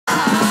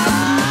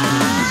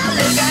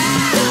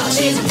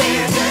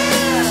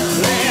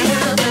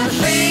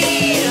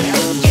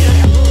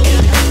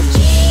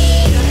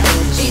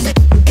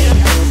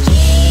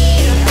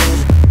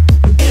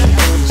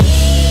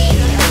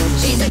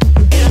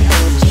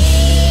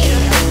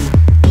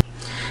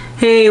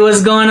Hey,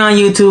 what's going on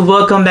YouTube?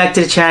 Welcome back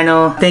to the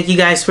channel. Thank you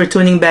guys for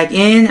tuning back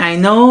in. I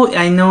know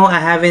I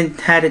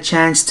haven't had a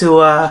chance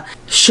to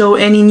show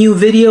any new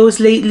videos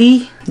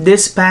lately.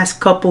 This past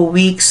couple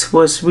weeks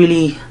was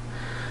really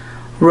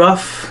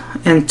rough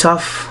and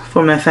tough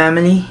for my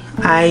family.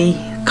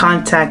 I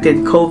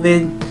contacted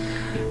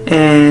COVID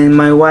and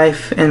my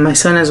wife and my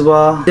son as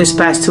well. This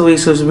past 2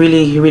 weeks was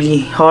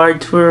really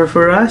hard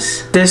for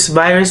us. This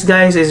virus,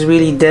 guys, is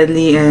really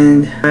deadly,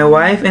 and my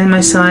wife and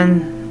my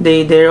son,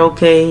 they're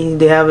okay.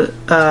 They have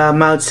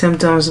mild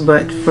symptoms,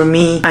 but for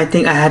me, I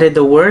think I had it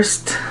the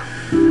worst.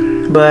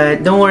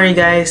 But don't worry,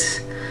 guys,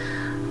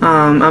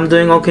 I'm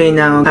doing okay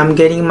now. I'm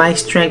getting my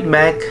strength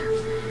back,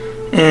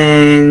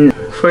 and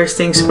first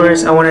things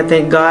first, I want to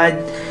thank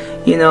God.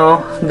 You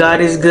know,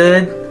 God is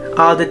good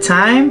all the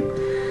time.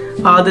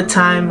 All the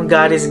time,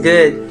 God is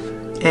good.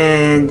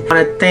 And I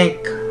want to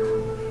thank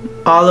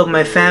all of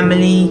my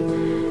family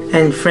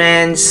and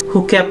friends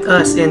who kept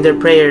us in their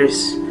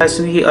prayers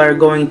as we are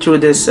going through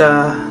this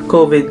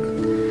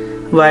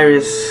COVID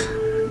virus,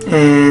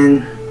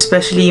 and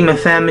especially my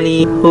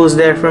family who's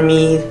there for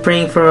me,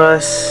 praying for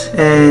us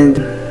and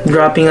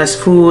dropping us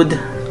food,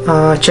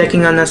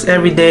 checking on us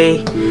every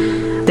day.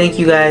 Thank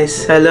you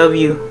guys. I love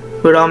you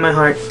with all my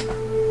heart.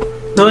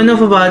 So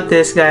enough about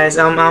this, guys.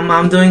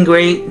 I'm doing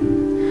great.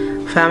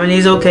 Family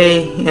is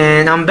okay,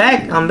 and I'm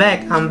back,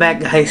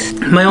 guys.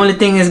 My only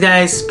thing is,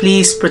 guys,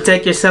 please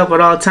protect yourself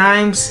at all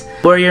times.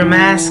 Wear your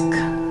mask,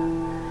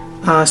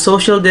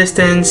 social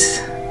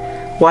distance,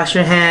 wash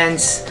your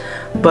hands.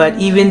 But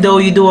even though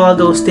you do all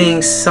those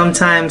things,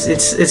 sometimes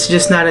it's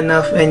just not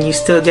enough, and you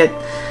still get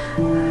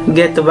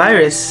the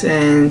virus.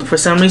 And for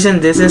some reason,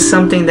 this is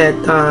something that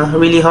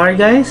really hard,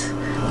 guys.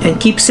 And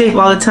keep safe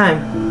all the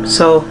time.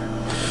 So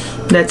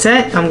that's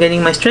it. I'm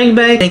getting my strength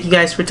back. Thank you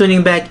guys for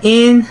tuning back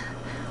in.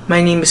 My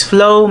name is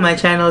Flo. My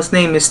channel's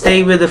name is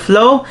Stay With The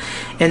Flow,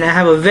 and I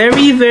have a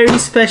very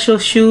special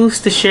shoes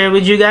to share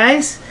with you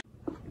guys.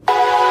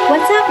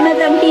 What's up,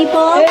 Madam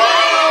people?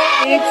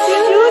 Hey, it's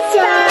shoe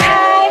time!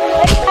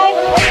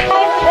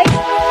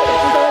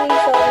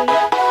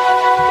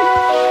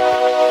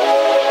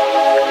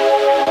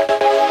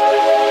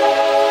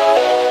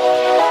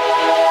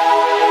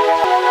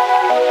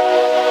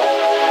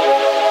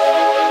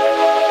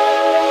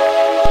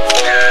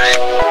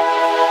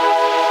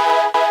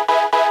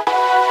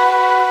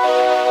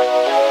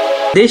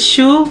 This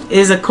shoe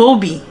is a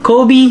Kobe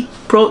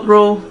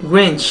Protro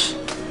Grinch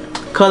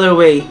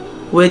colorway,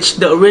 which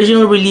the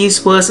original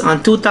release was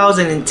on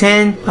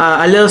 2010.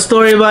 A little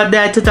story about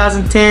that.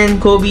 2010,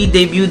 Kobe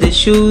debuted the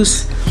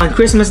shoes on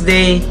Christmas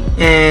Day,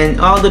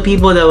 and all the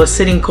people that was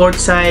sitting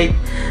courtside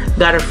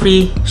got a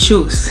free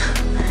shoes.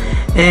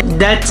 And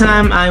that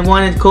time I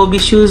wanted Kobe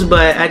shoes,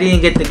 but I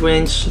didn't get the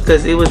Grinch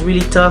because it was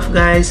really tough,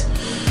 guys.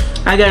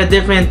 I got a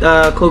different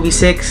Kobe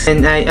 6,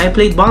 and I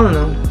played ball in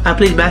them. I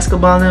played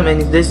basketball in them,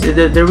 and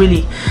they're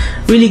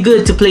really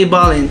good to play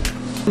ball in.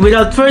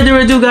 Without further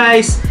ado,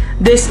 guys,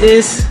 this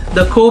is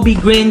the Kobe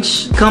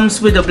Grinch.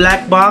 Comes with a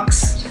black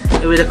box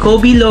with a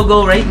Kobe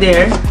logo right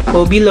there.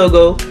 Kobe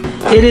logo.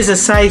 It is a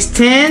size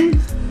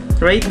 10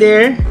 right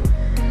there.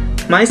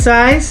 My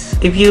size.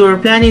 If you are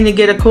planning to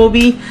get a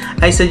Kobe,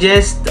 I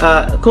suggest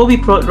Kobe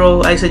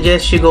Protro. I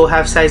suggest you go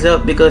half size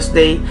up because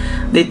they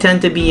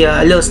tend to be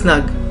a little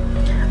snug.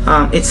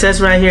 It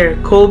says right here,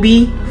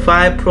 Kobe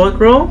 5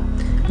 Protro,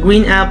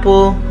 Green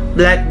Apple,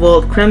 Black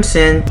Bolt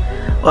Crimson,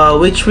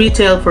 which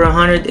retail for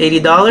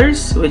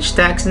 $180, which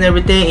tax and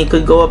everything, it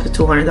could go up to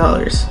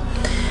 $200.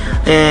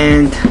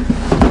 And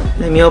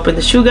let me open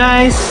the shoe,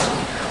 guys.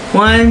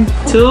 1,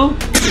 2.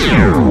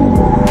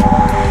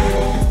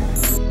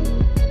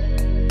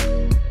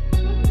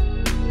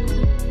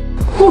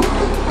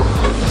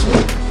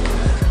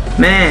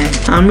 Man,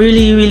 I'm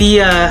really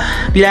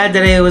glad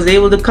that I was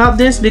able to cop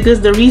this,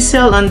 because the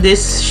resale on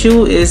this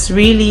shoe is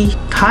really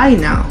high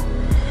now.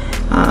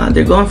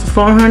 They're going for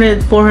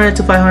 $400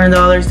 to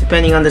 $500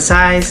 depending on the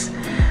size,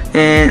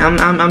 and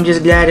I'm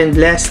just glad and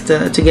blessed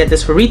to get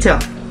this for retail.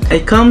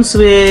 It comes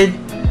with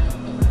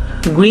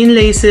green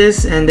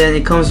laces, and then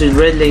it comes with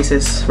red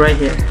laces right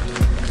here.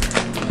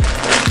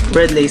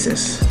 Red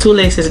laces, 2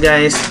 laces,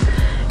 guys,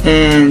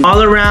 and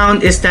all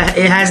around is that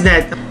it has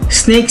that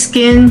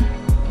snakeskin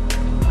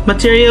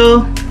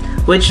material,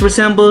 which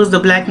resembles the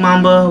Black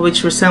Mamba,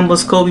 which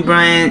resembles Kobe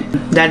Bryant.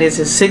 That is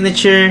his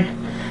signature,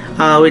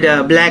 with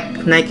a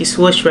black Nike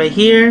swoosh right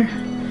here.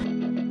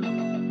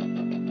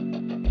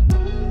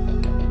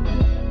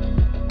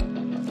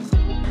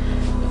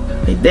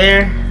 Right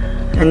there.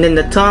 And then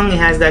the tongue, it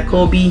has that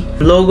Kobe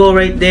logo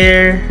right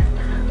there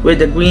with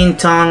the green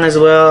tongue as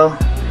well.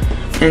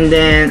 And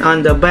then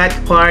on the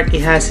back part,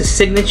 it has his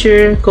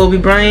signature, Kobe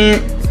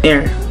Bryant.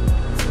 There.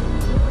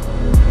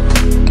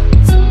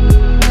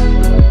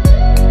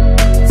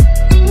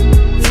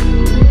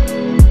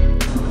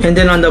 And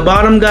then on the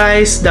bottom,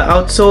 guys, the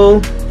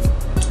outsole,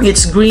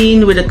 it's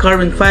green with a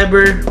carbon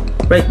fiber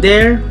right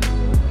there,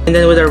 and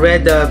then with a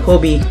red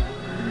Kobe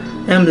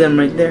emblem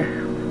right there.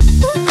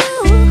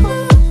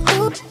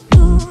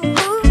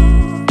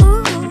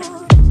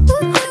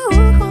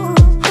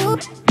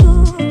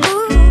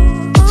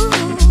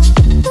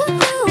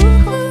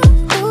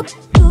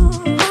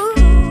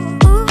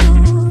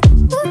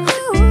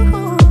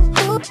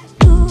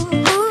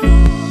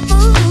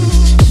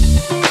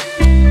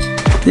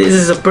 This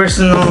is a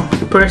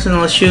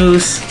personal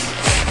shoes,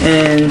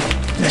 and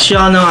as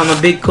y'all know, I'm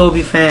a big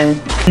Kobe fan.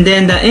 And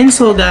then the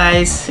insole,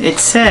 guys, it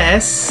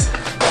says,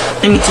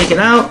 let me take it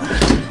out.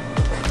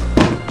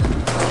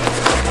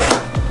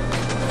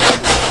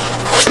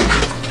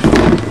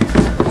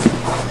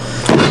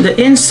 The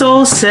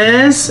insole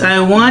says,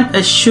 I want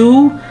a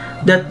shoe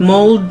that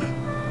molds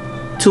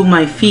to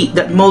my feet.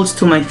 It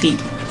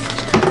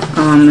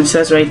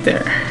says right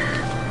there.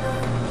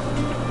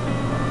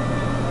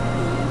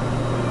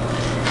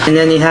 And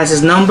then it has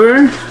his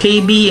number,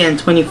 KB, and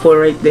 24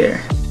 right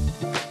there.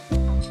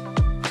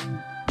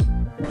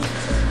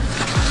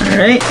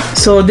 Alright,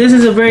 so this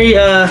is a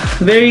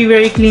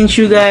very clean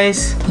shoe,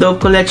 guys.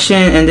 Dope collection,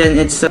 and then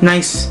it's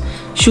nice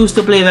shoes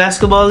to play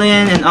basketball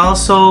in, and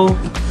also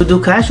to do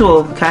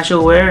casual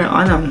wear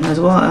on them as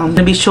well. I'm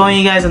gonna be showing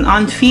you guys an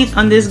on feet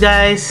on this,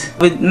 guys,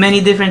 with many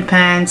different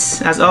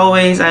pants. As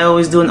always, I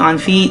always do an on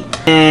feet,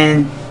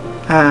 and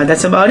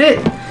that's about it.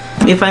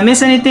 If I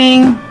miss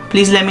anything,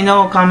 please let me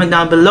know, comment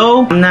down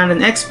below. I'm not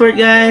an expert,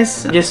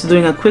 guys. I'm just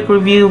doing a quick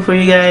review for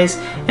you guys,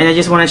 and I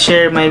just want to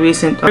share my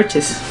recent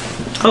purchase.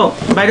 Oh,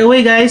 by the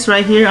way, guys,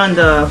 right here on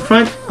the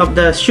front of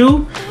the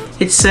shoe,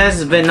 it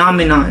says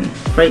Phenomenon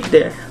right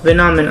there.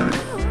 Phenomenon.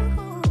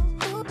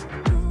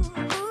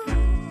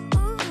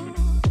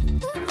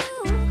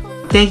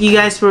 Thank you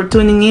guys for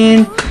tuning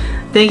in.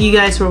 Thank you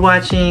guys for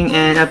watching,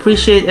 and I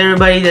appreciate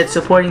everybody that's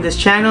supporting this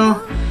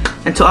channel.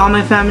 And to all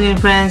my family and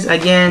friends,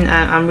 again,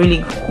 I'm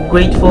really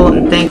grateful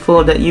and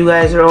thankful that you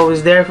guys are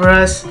always there for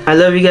us. I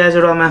love you guys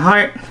with all my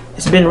heart.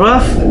 It's been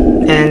rough,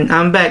 and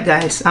I'm back,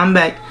 guys. I'm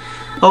back.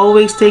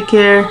 Always take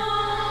care.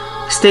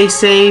 Stay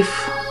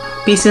safe.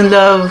 Peace and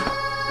love.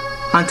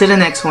 Until the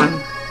next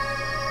one.